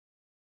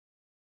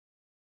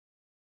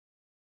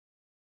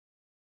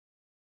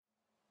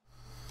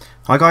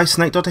Hi guys,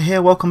 SnakeDoctor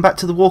here, welcome back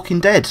to The Walking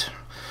Dead.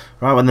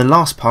 Right, well in the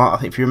last part,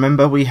 I think if you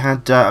remember, we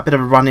had a bit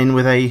of a run-in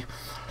with a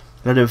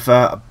load of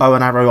bow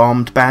and arrow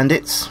armed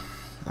bandits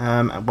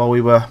while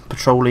we were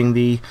patrolling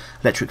the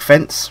electric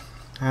fence.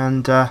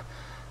 And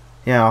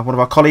yeah, one of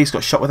our colleagues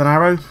got shot with an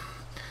arrow,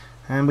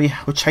 and we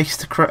were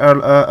chased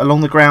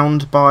along the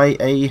ground by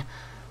a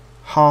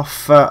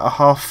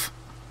half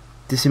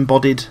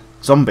disembodied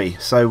zombie.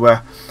 So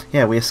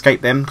yeah, we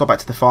escaped them, got back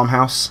to the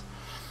farmhouse.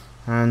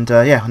 And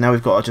yeah, now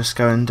we've got to just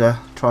go and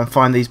try and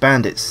find these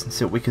bandits and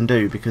see what we can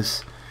do,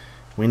 because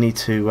we need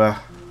to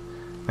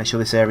make sure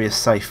this area is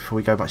safe before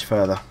we go much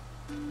further.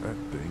 That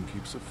thing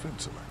keeps a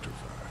fence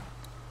electrified.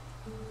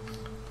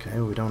 Okay,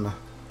 well, we don't want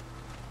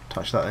to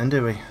touch that then,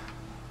 do we?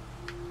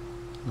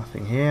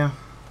 Nothing here.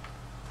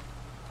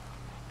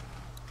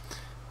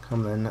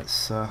 Come then,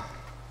 let's look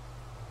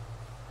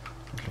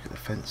at the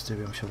fence, do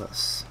we? I'm sure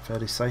that's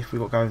fairly safe.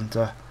 We've got to go and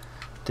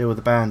deal with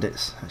the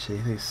bandits.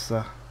 Actually, these...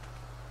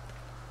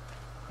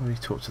 How do we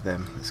talk to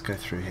them? Let's go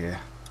through here.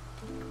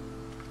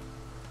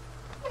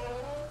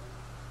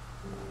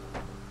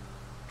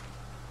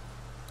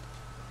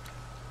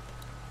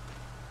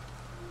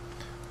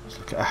 Let's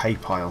look at a hay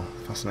pile.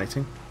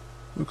 Fascinating.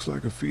 Looks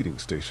like a feeding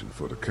station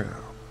for the cow.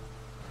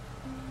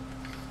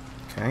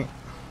 Okay.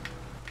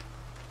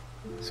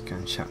 Let's go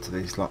and chat to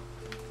these lot.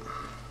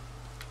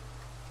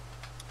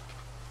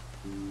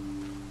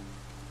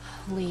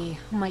 Lee,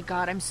 oh my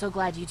god, I'm so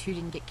glad you two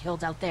didn't get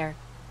killed out there.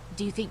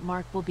 Do you think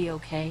Mark will be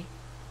okay?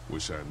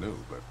 Wish I knew,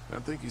 but I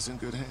think he's in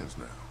good hands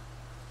now.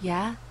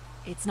 Yeah?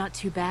 It's not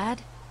too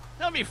bad?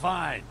 They'll be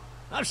fine.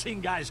 I've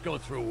seen guys go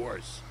through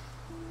worse.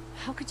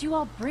 How could you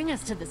all bring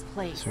us to this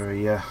place? It's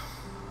very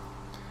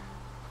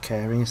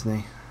caring, isn't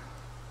he?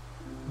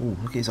 Ooh,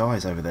 look at his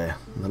eyes over there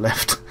on the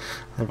left.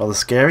 They're rather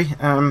scary.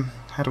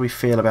 How do we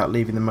feel about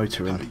leaving the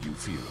motor in? How do you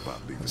feel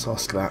about leaving? Let's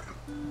ask that.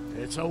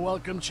 It's a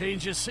welcome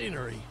change of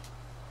scenery.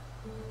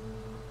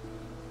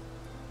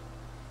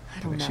 I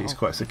don't know. She's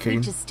quite so If we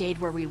keen. just stayed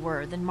where we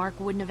were, then Mark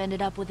wouldn't have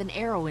ended up with an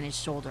arrow in his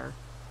shoulder.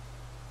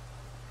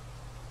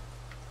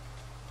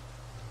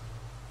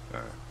 I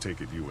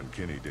take it you and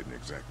Kenny didn't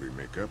exactly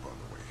make up on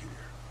the way here.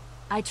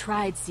 I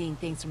tried seeing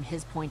things from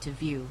his point of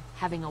view,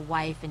 having a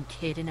wife and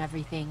kid and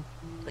everything,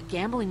 but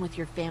gambling with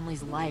your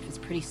family's life is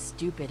pretty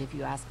stupid if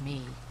you ask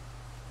me.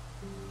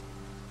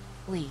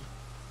 Lee,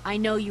 I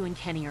know you and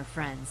Kenny are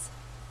friends,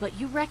 but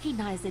you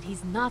recognize that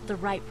he's not the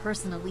right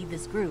person to lead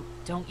this group,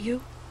 don't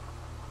you?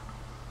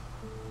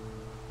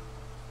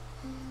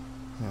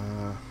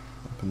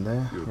 Up in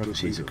there. You're a I reckon good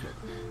she's a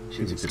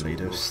leader, good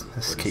leader.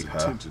 Let's keep her.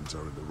 His intentions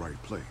are in the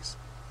right place.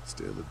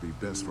 Still, it'd be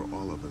best for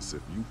all of us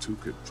if you two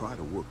could try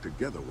to work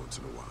together once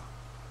in a while.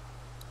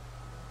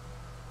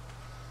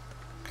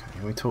 Okay,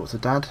 can we talk to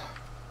Dad?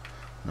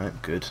 No,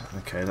 good.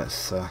 Okay,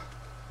 let's get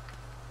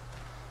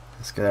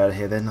out of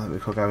here then. I think we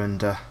could go and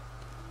get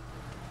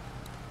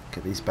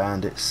these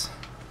bandits.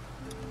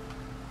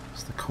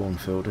 It's the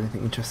cornfield.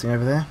 Anything interesting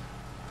over there?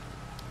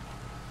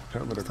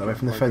 Having a Stay away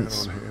from the like that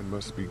fence. on hand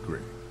must be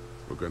great.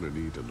 We're gonna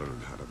need to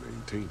learn how to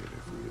maintain it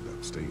if we end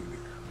up staying here.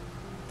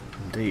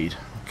 Indeed.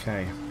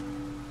 Okay.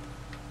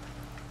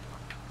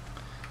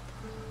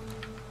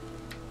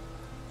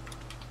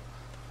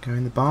 Go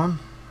in the barn.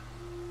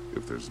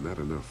 If there's not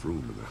enough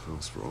room in the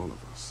house for all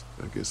of us,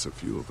 I guess a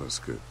few of us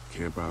could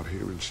camp out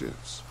here in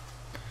shifts.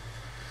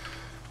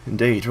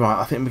 Indeed.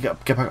 Right. I think we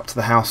get back up to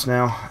the house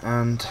now.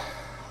 And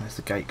where's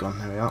the gate gone?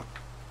 There we are.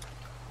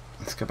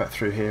 Let's go back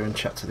through here and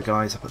chat to the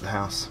guys up at the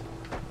house.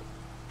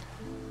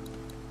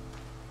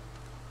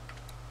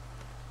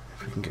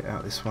 If we can get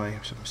out this way,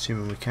 which I'm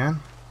assuming we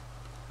can.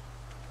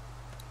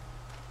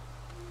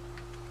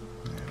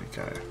 There we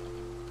go.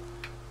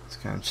 Let's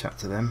go and chat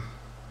to them.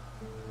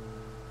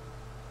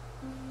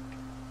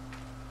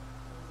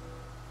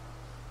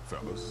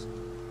 Fellas,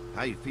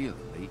 How you feeling,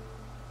 Lee?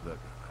 Look,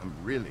 I'm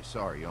really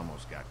sorry you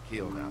almost got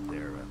killed out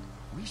there.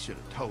 We should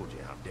have told you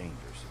how dangerous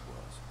it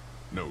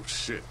was. no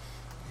shit.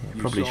 Yeah,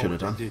 You probably saw should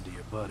have what done. they did to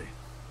your buddy.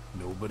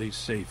 Nobody's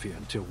safe here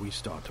until we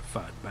start to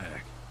fight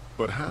back.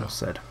 But how? Well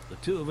said. The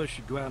two of us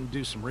should go out and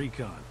do some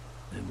recon.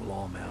 Then we'll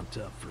all mount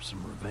up for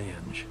some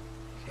revenge.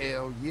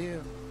 Hell yeah.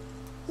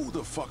 Who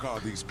the fuck are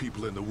these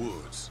people in the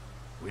woods?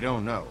 We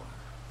don't know.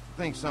 I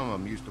think some of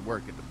them used to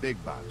work at the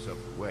big box up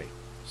the way.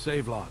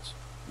 Save lots.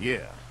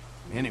 Yeah.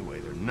 Anyway,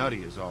 they're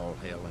nutty as all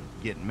hell and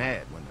get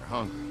mad when they're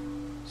hungry.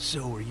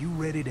 So are you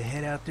ready to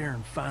head out there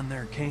and find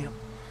their camp?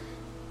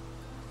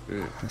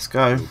 Yeah, Let's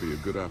go. it'll be a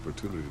good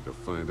opportunity to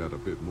find out a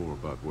bit more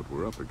about what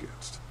we're up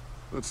against.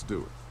 Let's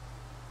do it.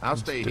 I'll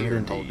stay do it here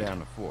and hold indeed. down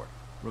the fort.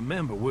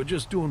 Remember, we're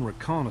just doing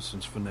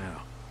reconnaissance for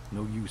now.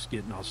 No use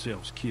getting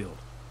ourselves killed.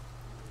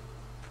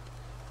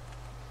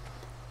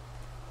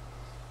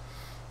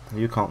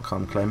 You can't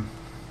come, Clem.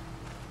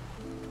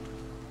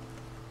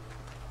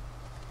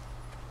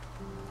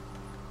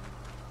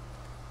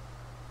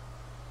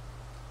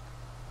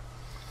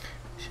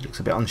 She looks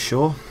a bit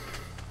unsure.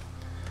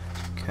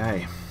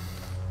 Okay.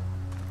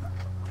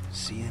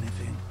 See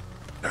anything?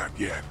 Not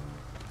yet.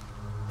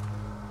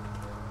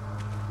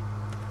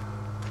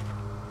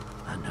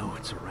 I know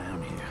it's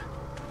around here.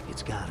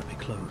 It's gotta be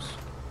close.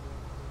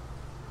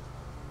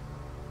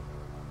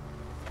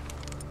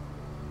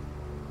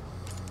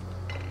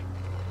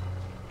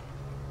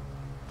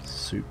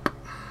 Soup.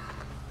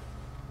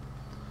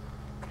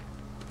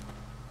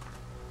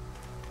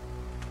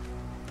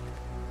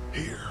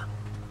 Here.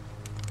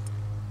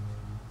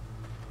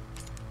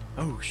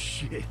 Oh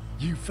shit,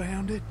 you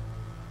found it?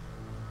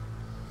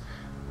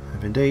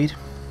 Have indeed.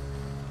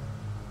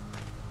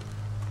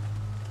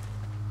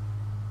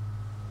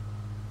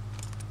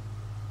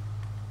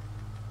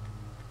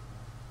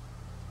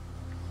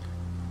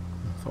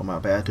 Thought I might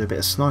better do a bit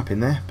of sniping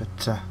there,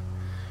 but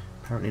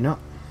apparently not.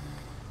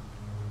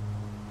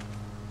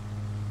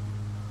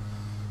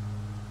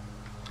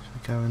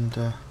 Shall we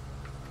go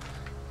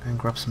and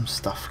grab some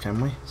stuff,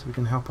 can we? So we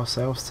can help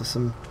ourselves to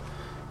some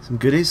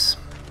goodies.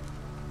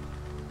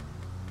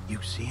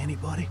 You see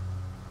anybody?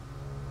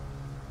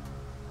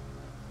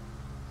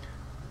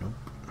 Nope.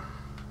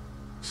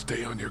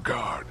 Stay on your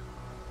guard.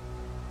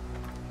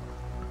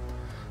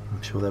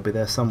 I'm sure they'll be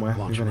there somewhere.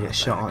 Watch You're going to my get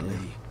shot, back, aren't you?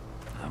 Lee.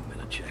 I'm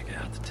gonna check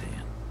out the tent.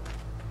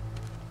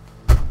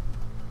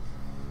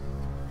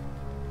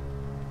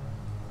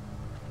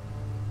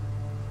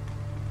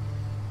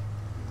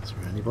 Is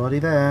there anybody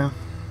there?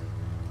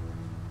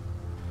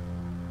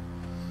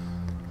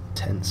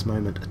 Tense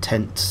moment. A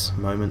tense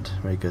moment.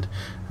 Very good.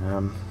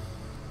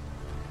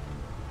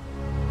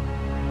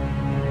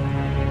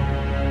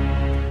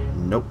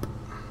 Nope.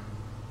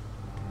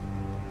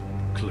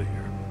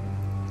 Clear.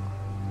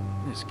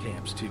 This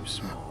camp's too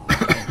small.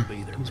 Can't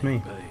be their Excuse main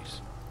me.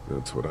 base.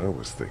 That's what I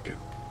was thinking.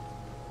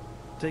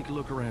 Take a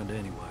look around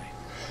anyway.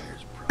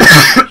 There's probably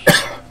shit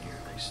out here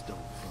they stole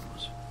from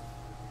us.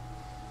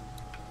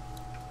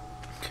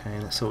 Okay,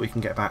 let's see what we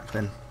can get back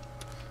then.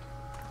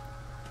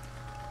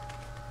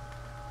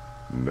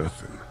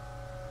 Nothing.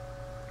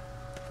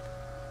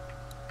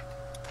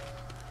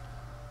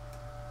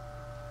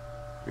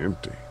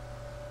 Empty.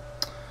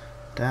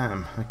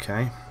 Damn,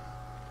 okay.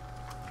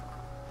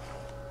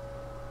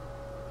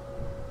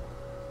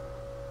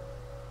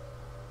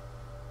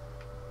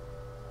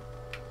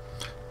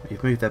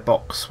 You've moved their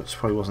box, which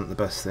probably wasn't the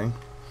best thing.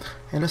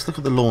 Hey, let's look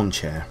at the lawn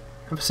chair.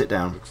 Have a sit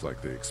down. Looks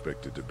like they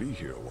expected to be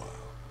here a while.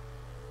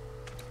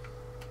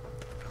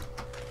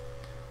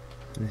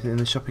 Anything in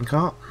the shopping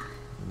cart?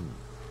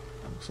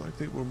 Looks like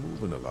they were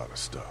moving a lot of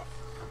stuff.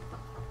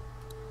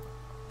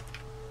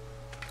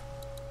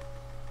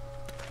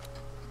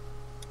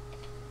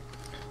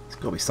 There's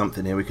got to be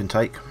something here we can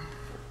take.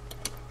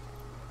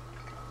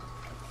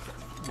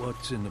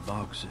 What's in the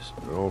boxes?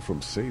 They're all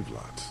from save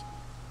lots.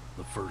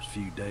 The first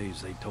few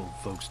days they told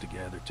folks to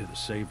gather to the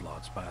save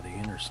lots by the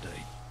interstate.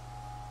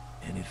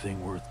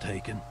 Anything worth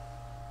taking?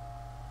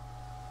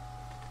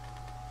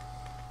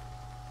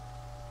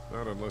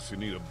 Not unless you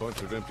need a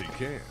bunch of empty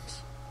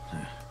cans.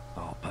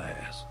 I'll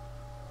pass.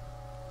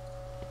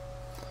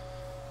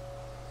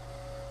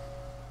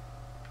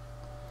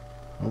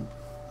 Oh,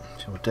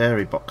 it's your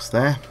dairy box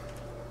there.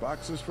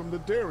 Boxes from the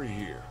dairy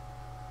here.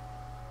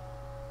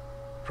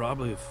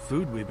 Probably the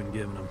food we've been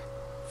giving them.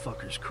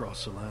 Fuckers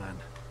cross the line.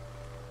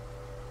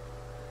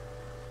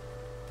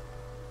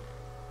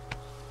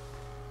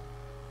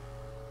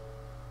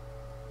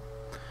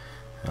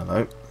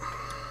 Hello.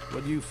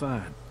 What'd you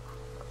find?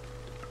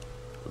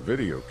 A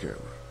video camera.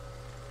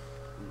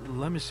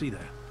 Let me see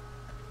that.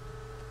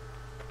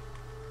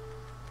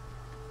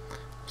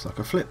 Looks like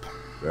a flip.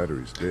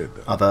 Battery's dead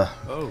though. Other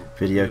Oh,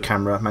 video good.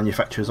 camera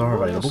manufacturers are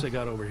What available. else they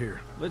got over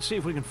here? Let's see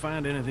if we can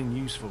find anything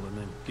useful and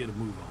then get a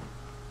move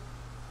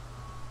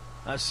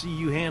on. I see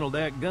you handled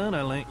that gun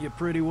I lent you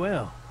pretty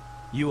well.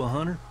 You a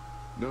hunter?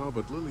 No,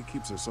 but Lily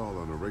keeps us all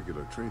on a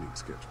regular training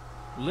schedule.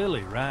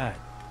 Lily, right.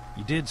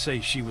 You did say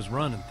she was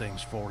running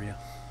things for you.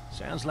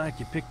 Sounds like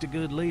you picked a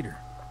good leader.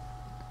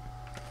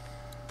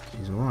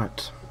 She's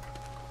alright.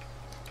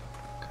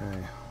 Okay,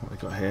 what we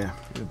got here?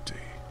 Empty.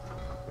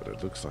 But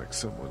it looks like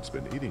someone's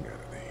been eating out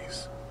of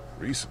these.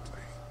 Recently.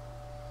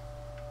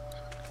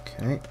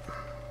 Okay.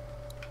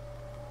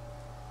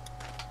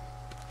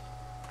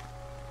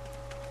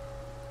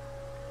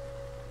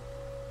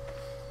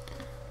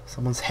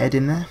 Someone's head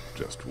in there?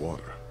 Just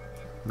water.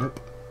 Nope.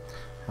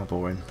 How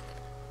boring.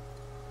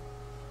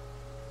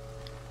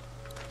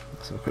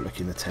 Let's have a quick look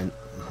in the tent.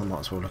 I might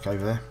as well look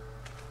over there.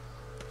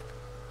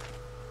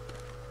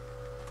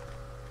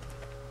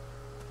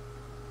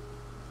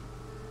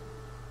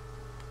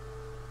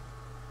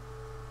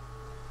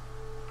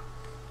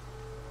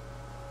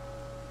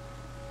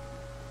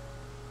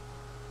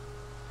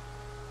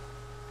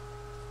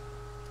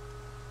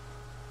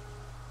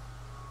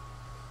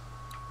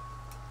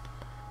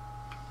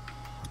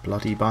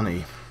 Bloody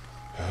bunny.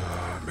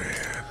 Oh,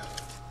 man.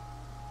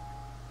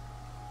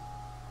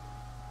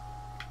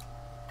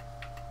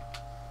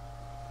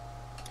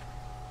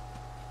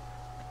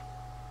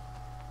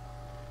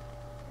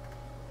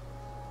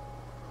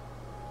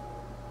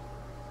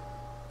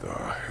 The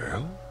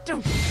hell?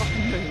 Don't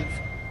fucking move.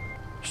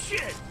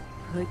 Shit!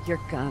 Put your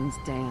guns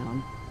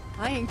down.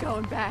 I ain't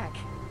going back.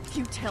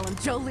 You tell him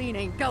Jolene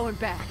ain't going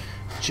back.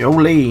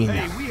 Jolene.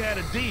 Hey, we had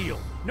a deal.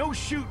 No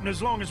shooting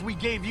as long as we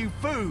gave you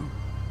food.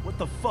 What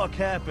the fuck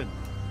happened?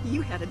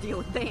 You had a deal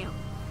with them.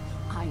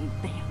 I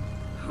ain't them.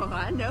 Oh,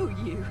 I know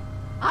you.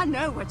 I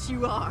know what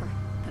you are.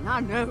 And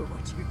I know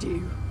what you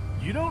do.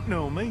 You don't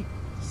know me.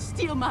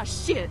 Steal my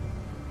shit.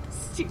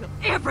 Steal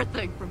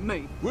everything from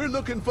me. We're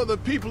looking for the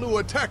people who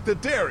attacked the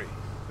dairy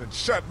and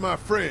shot my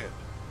friend.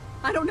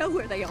 I don't know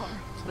where they are.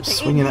 But they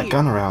Swinging ain't that here.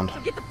 gun around. So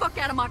get the fuck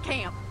out of my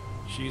camp.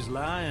 She's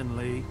lying,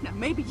 Lee. Now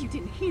maybe you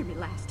didn't hear me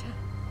last time.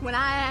 When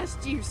I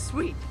asked you,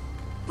 sweet,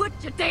 put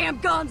your damn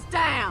guns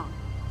down.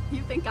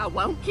 You think I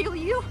won't kill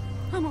you?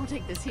 I'm gonna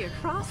take this here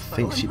crossbow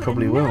think she and put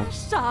probably a will.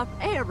 nice sharp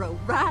arrow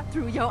right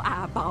through your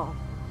eyeball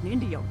and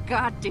into your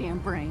goddamn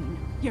brain.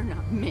 You're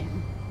not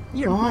men.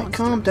 You're All right, monsters.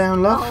 calm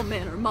down, love. All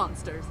men are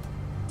monsters.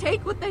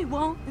 Take what they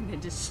want and then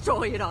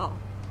destroy it all.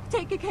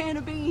 Take a can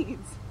of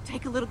beans.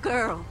 Take a little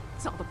girl.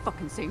 It's all the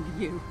fucking same to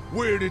you.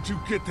 Where did you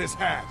get this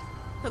hat?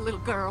 The little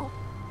girl.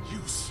 You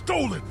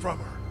stole it from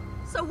her.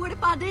 So what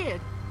if I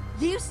did?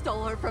 You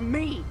stole her from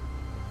me.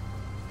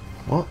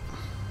 What?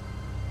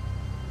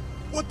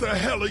 What the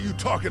hell are you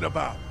talking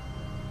about?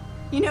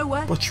 You know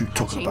what? What you I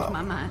talking changed about?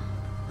 my mind.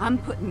 I'm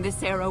putting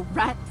this arrow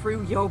right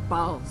through your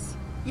balls.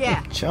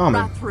 Yeah,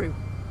 charming. right through.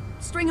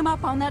 String them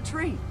up on that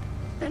tree.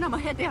 Then I'm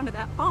gonna head down to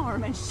that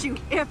farm and shoot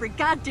every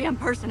goddamn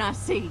person I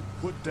see.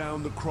 Put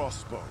down the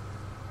crossbow.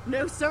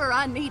 No, sir,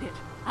 I need it.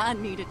 I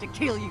need it to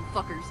kill you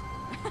fuckers.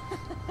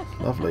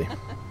 Lovely.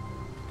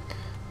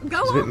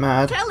 Go He's a on, bit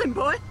mad. tell him,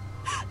 boy.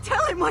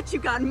 Tell him what you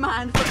got in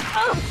mind for...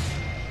 Oh!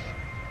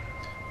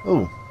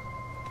 Oh.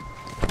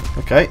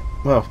 Okay,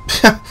 well,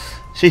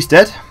 she's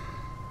dead.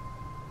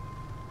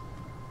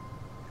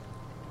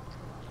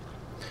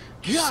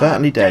 She's God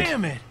certainly dead.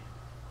 Damn it!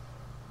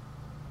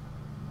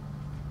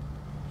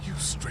 You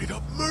straight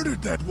up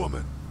murdered that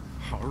woman.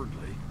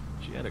 Hardly.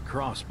 She had a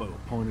crossbow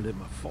pointed at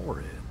my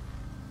forehead.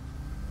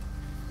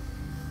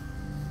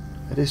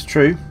 It is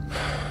true.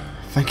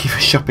 Thank you for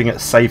shopping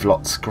at Save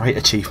Lots. Great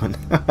achievement.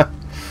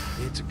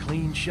 It's a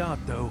clean shot,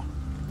 though.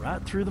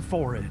 Right through the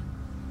forehead.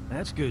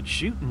 That's good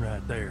shooting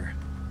right there.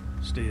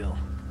 Still,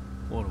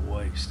 what a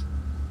waste.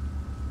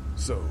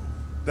 So,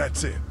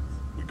 that's it.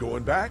 We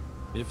going back?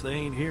 If they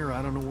ain't here,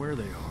 I don't know where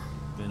they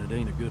are. And it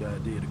ain't a good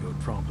idea to go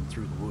tromping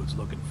through the woods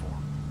looking for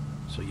them.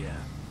 So yeah,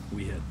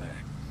 we head back.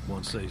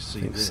 Once they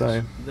see Think this,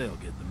 so. they'll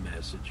get the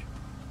message.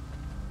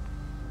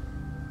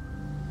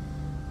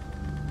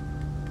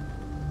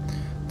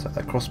 Take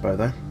that crossbow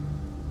though.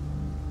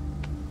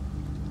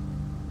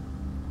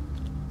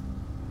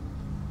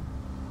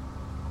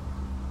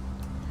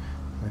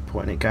 No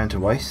point in it going to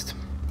waste.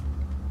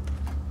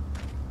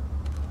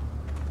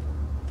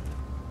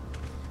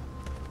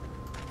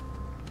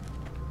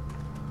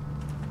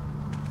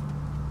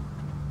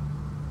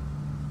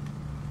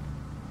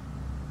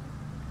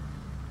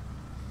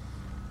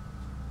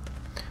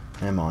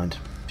 Never mind.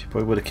 She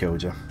probably would have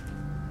killed you.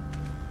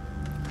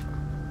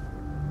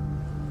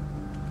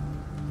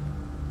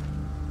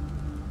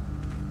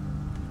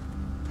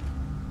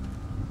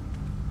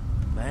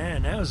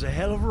 Man, that was a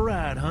hell of a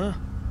ride, huh?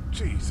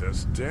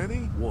 Jesus,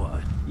 Danny.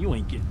 What? You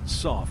ain't getting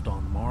soft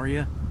on them, are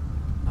ya?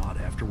 Not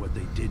after what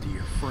they did to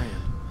your friend.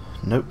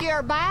 Nope.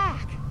 You're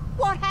back.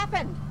 What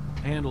happened?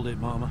 Handled it,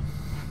 Mama.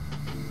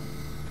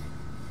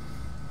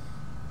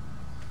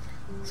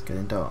 It's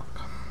getting dark.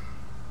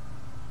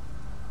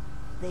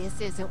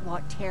 This isn't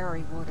what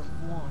Terry would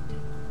have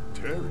wanted.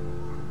 Terry.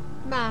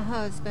 My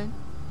husband.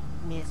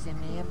 Miss him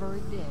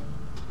every day.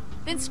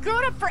 Then screw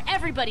it up for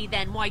everybody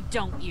then, why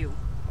don't you?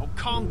 Oh,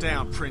 calm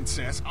down,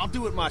 princess. I'll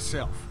do it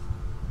myself.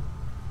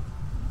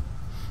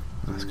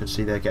 That's good to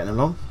see they're getting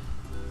along.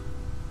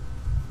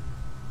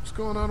 What's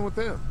going on with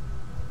them?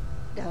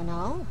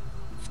 Dunno.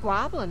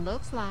 Squabbling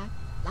looks like.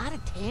 Lot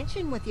of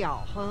tension with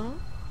y'all, huh?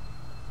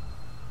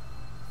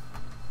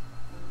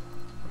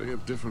 They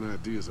have different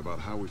ideas about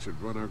how we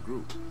should run our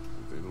group.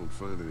 If they don't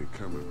find any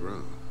common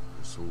ground,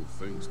 this whole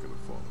thing's gonna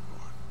fall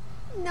apart.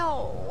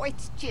 No,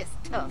 it's just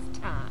tough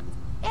times.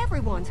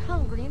 Everyone's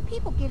hungry and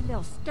people get a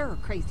little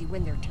stir-crazy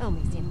when their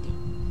tummy's empty.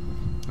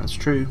 That's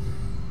true.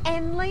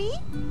 And Lee,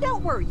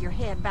 don't worry your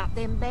head about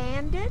them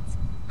bandits.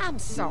 I'm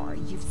sorry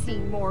you've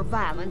seen more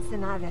violence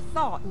than I'd have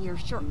thought in your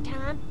short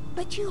time,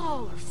 but you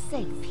all are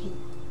safe here.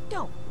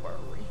 Don't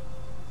worry.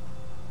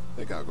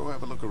 Think I'll go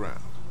have a look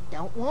around.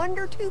 Don't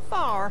wander too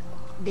far.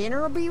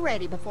 Dinner'll be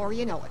ready before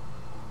you know it.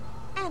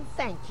 And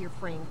thank your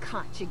friend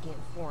Koch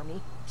again for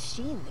me.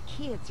 She and the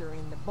kids are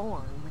in the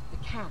barn with the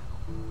cow.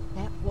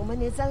 That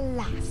woman is a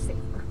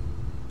lifesaver.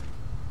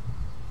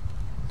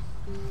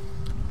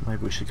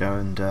 Maybe we should go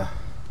and go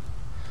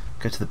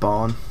to the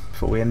barn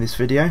before we end this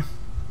video.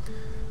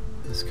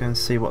 Let's go and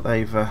see what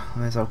they've...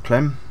 there's old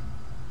Clem.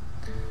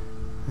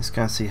 Let's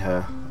go and see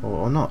her.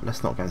 Or not.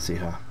 Let's not go and see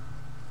her.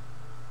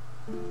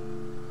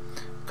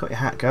 Got your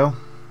hat, girl?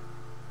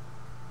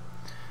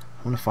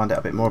 I want to find out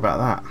a bit more about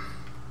that.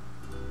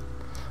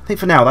 I think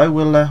for now though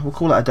we'll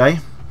call it a day,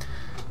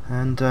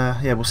 and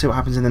yeah, we'll see what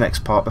happens in the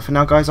next part. But for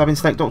now, guys, I've been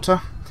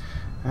SnakeDoctor,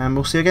 and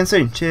we'll see you again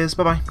soon. Cheers,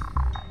 bye bye.